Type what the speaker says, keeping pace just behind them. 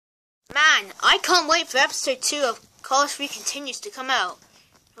Man, I can't wait for episode 2 of Cars 3 Continues to come out.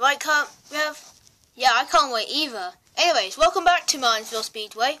 Right, Rev? Yeah, I can't wait either. Anyways, welcome back to Martinsville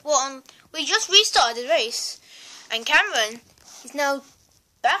Speedway. We just restarted the race, and Cameron is now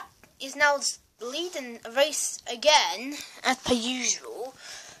back. Is now leading a race again, as per usual.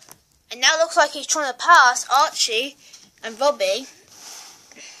 And now looks like he's trying to pass Archie and Robbie.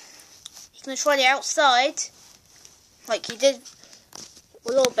 He's going to try the outside, like he did a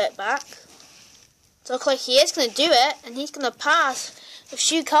little bit back. So it looks like he is going to do it, and he's going to pass a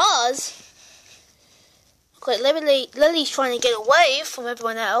few cars. Look like Lily's trying to get away from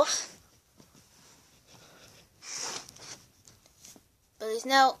everyone else. But he's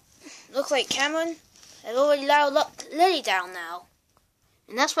now, looks like Cameron has already locked Lily down now.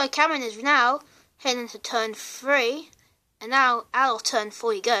 And that's where Cameron is now, heading into turn 3. And now out of turn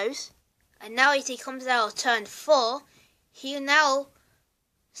 4 he goes. And now as he comes out of turn 4, he'll now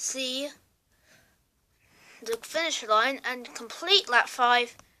see the finish line and complete lap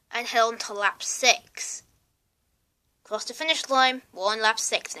 5 and head on to lap 6. Across the finish line, we're on lap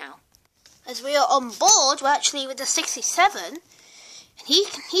 6 now. As we are on board, we're actually with the 67. And he's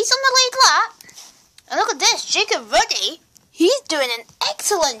on the lead lap. And look at this, Jacob Ruddy. He's doing an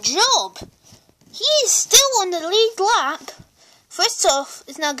excellent job. He is still on the lead lap. Christoph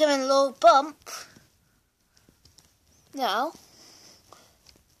is now giving a little bump. Now.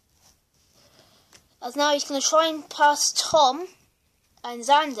 As now he's going to try and pass Tom and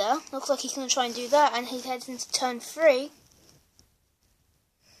Xander. Looks like he's going to try and do that. And he heads into turn 3.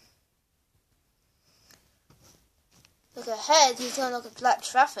 Look ahead, he's going to look at black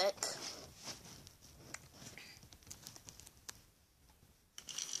traffic.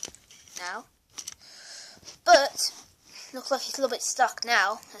 Now. But looks like he's a little bit stuck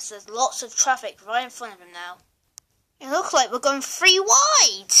now, as there's lots of traffic right in front of him now. It looks like we're going 3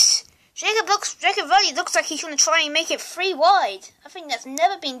 wide. Jacob Ruddy looks like he's going to try and make it 3 wide. I think that's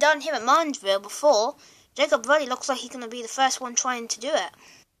never been done here at Martinsville before. Jacob Ruddy looks like he's going to be the first one trying to do it.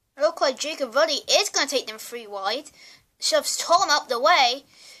 It looks like Jacob Ruddy is going to take them 3 wide. Shoves Tom up the way.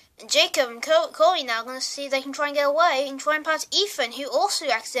 And Jacob and Corey now are going to see if they can try and get away and try and pass Ethan, who also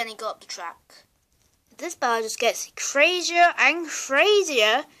accidentally got up the track. This battle just gets crazier and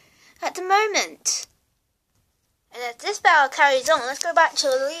crazier at the moment. And as this battle carries on, let's go back to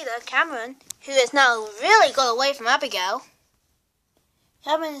the leader, Cameron, who has now really got away from Abigail.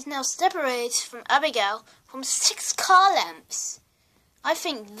 Cameron is now separated from Abigail from 6 car lengths. I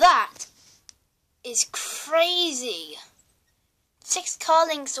think that is crazy. 6 car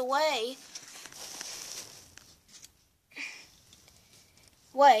lengths away.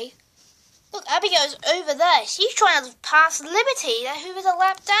 Look, Abigail's over there. She's trying to pass Liberty, who is a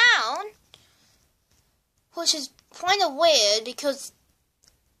lap down. Which is kind of weird because,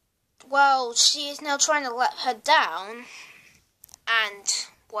 well, she is now trying to let her down. And,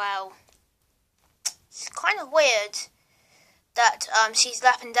 well, it's kind of weird that she's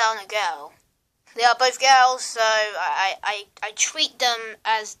lapping down a girl. They are both girls, so I treat them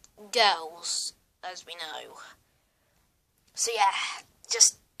as girls, as we know. So yeah,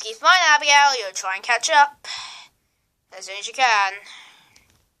 just keep in mind, Abigail, you'll try and catch up as soon as you can.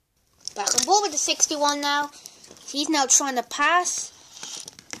 Back on board with the 61 now. He's now trying to pass,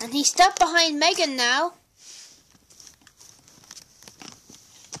 and he's stuck behind Megan now.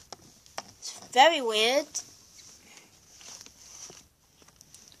 It's very weird.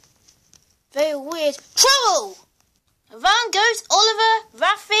 Very weird. Trouble! Around goes Oliver,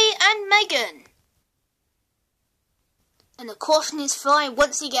 Rafi, and Megan. And the caution is flying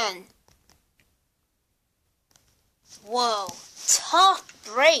once again. Whoa. Tough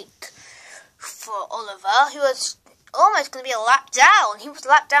break for Oliver, who was almost going to be a lap down. He was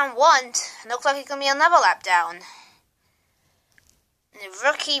lap down once, and looks like he's going to be another lap down. And the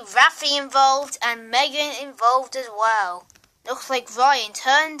rookie Rafi involved, and Megan involved as well. Looks like Ryan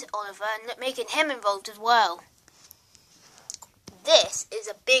turned Oliver and making him involved as well. This is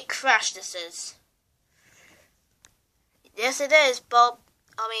a big crash, this is. Yes, it is, Bob.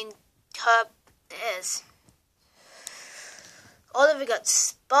 Herb, it is. Oliver got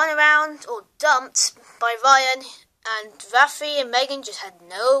spun around or dumped by Ryan, and Rafi and Megan just had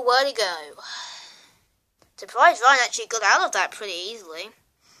nowhere to go. Surprised Ryan actually got out of that pretty easily.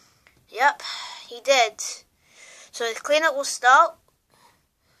 Yep, he did. So the cleanup will start,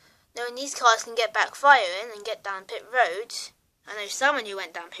 knowing these cars can get back firing and get down pit road. I know someone who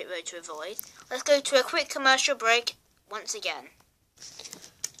went down pit road to avoid. Let's go to a quick commercial break once again.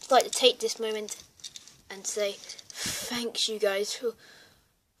 I'd like to take this moment and say thanks you guys for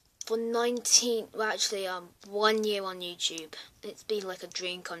for 19, well actually 1 year on YouTube. It's been like a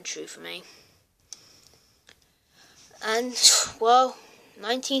dream come true for me. And, well,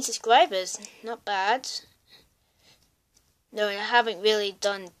 19 subscribers, not bad. No, I haven't really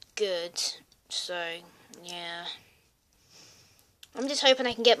done good, so, yeah. I'm just hoping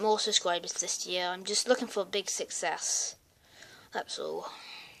I can get more subscribers this year. I'm just looking for a big success. That's all.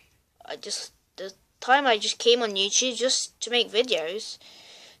 The time I just came on YouTube just to make videos,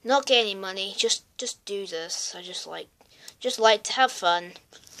 not get any money, just do this. I just like to have fun.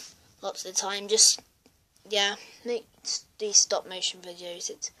 Lots of the time, yeah, make these stop motion videos.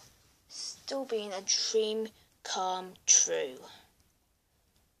 It's still been a dream come true.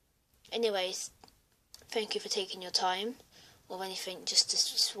 Anyways, thank you for taking your time or anything just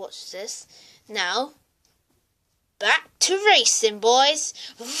to watch this. Now, back to racing, boys.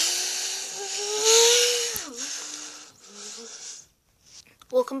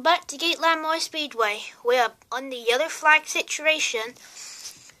 Welcome back to Gateland Moy Speedway. We are on the yellow flag situation.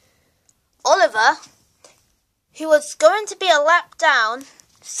 Oliver, who was going to be a lap down,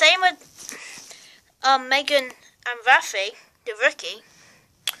 same with Megan and Rafi, the rookie,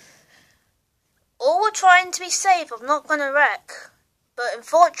 all were trying to be safe of not going to wreck, but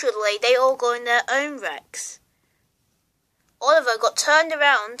unfortunately they all got in their own wrecks. Oliver got turned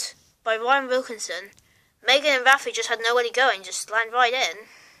around by Ryan Wilkinson. Megan and Rafi just had nowhere to go and just landed right in.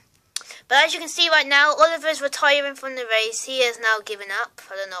 But as you can see right now, Oliver's retiring from the race. He has now given up.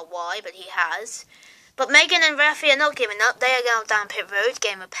 I don't know why, but he has. But Megan and Rafi are not giving up. They are going down pit road,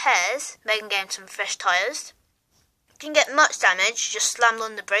 getting repairs. Megan getting some fresh tyres. Didn't get much damage, just slammed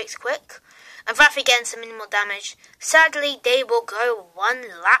on the brakes quick. And Rafi getting some minimal damage. Sadly, they will go 1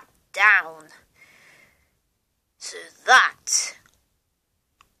 lap down. So that,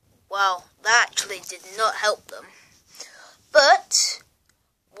 well, that actually did not help them. But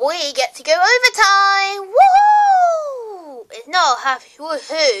we get to go overtime! Woo! It's not a happy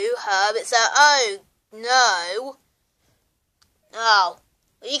woohoo, Herb. It's a oh no. Oh,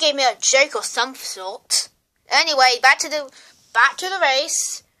 you gave me a joke of some sort. Anyway, back to the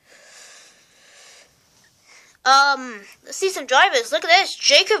race. Let's see some drivers. Look at this,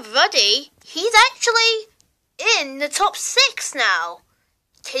 Jacob Ruddy. He's actually in the top 6 now.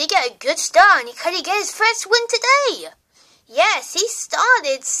 Can he get a good start? Can he get his first win today? Yes, he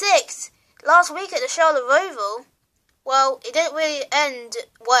started 6th last week at the Charlotte Roval. Well, it didn't really end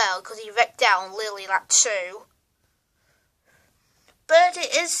well because he wrecked out on literally lap 2. But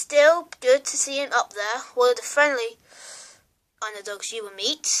it is still good to see him up there. One of the friendly underdogs you will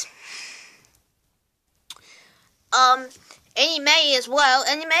meet. Annie May as well.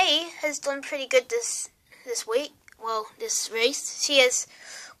 Annie May has done pretty good this week. Well, this race. She has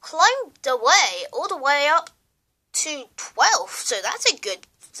climbed all the way up to 12th. So that's a good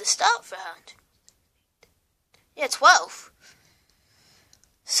start for her. Yeah, 12th.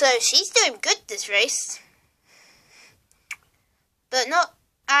 So she's doing good this race. But not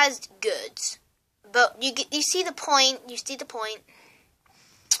as good. But you see the point. You see the point.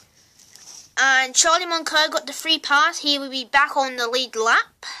 And Charlie Monco got the free pass. He will be back on the lead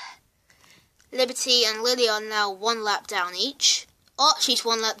lap. Liberty and Lily are now 1 lap down each. Archie's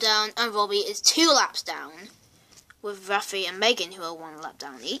 1 lap down and Robbie is 2 laps down. With Rafi and Megan who are 1 lap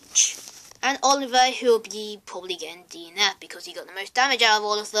down each. And Oliver who will be probably getting DNF because he got the most damage out of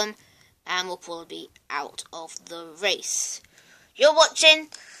all of them. And will probably be out of the race. You're watching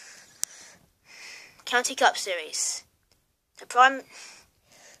County Cup Series. The prime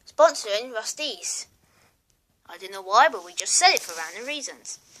sponsoring Rusty's. I don't know why, but we just said it for random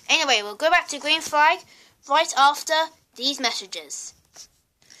reasons. Anyway, we'll go back to green flag right after these messages.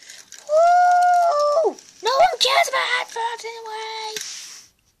 Woo! No one cares about adverbs anyway.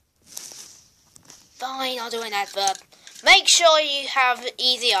 Fine, I'll do an adverb. Make sure you have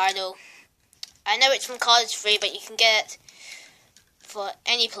Easy Idle. I know it's from Cars Free, but you can get it for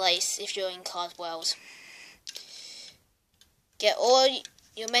any place if you're in Cars Wales. Get all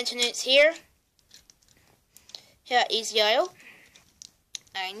your maintenance here. Here at Easy Idle.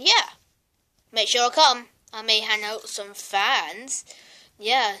 And yeah, make sure I come. I may hand out some fans.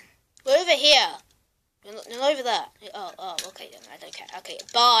 Yeah, we're over here. You're over there. Oh, okay then. I don't care. Okay,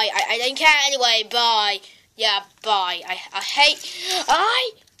 bye. I don't care anyway. Bye. Yeah, bye. I hate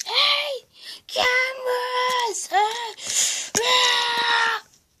cameras.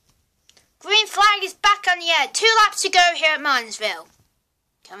 Green flag is back on the air. 2 laps to go here at Martinsville.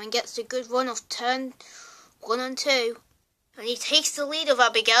 Cameron gets a good run off turn 1 and 2. And he takes the lead of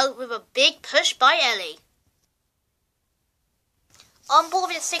Abigail with a big push by Ellie. On board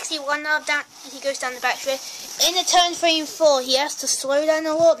with 61 now, down, he goes down the back straight. In the turn 3 and 4, he has to slow down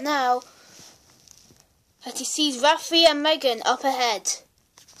a lot now. As he sees Rafi and Megan up ahead.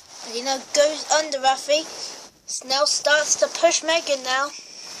 And he now goes under Rafi. Now starts to push Megan now.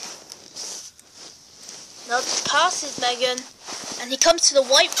 Now passes Megan. And he comes to the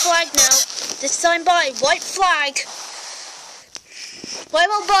white flag now. This time by white flag. One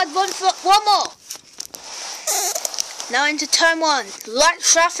more, bud. One more. Now into turn 1. Light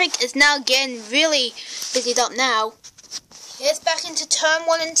traffic is now getting really busied up now. He's back into turn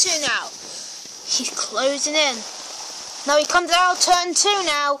 1 and 2 now. He's closing in. Now he comes out of turn 2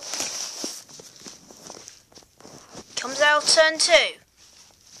 now. Comes out of turn 2.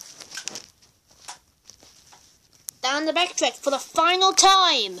 Down the backtrack for the final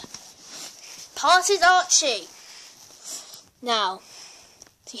time. Passes Archie. Now,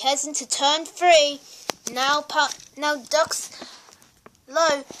 he heads into turn 3. Now ducks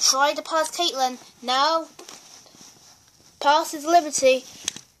low. Try to pass Caitlin. Now passes Liberty.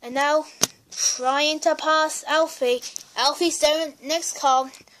 And now trying to pass Alfie. Alfie's down next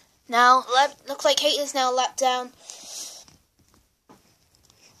car. Now looks like Caitlin's now lapped down.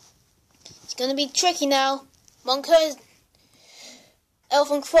 It's going to be tricky now. Monko's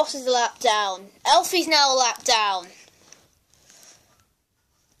Elfin Cross is a lap down. Alfie's now a lap down.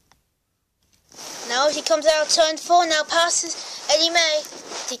 Now as he comes out of turn 4, now passes Eddie May.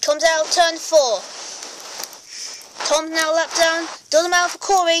 He comes out of turn 4. Tom's now lap down. Doesn't matter for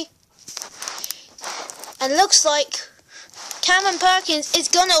Corey. And looks like Cameron Perkins is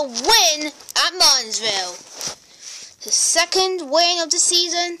going to win at Martinsville. His second win of the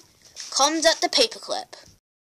season comes at the paperclip.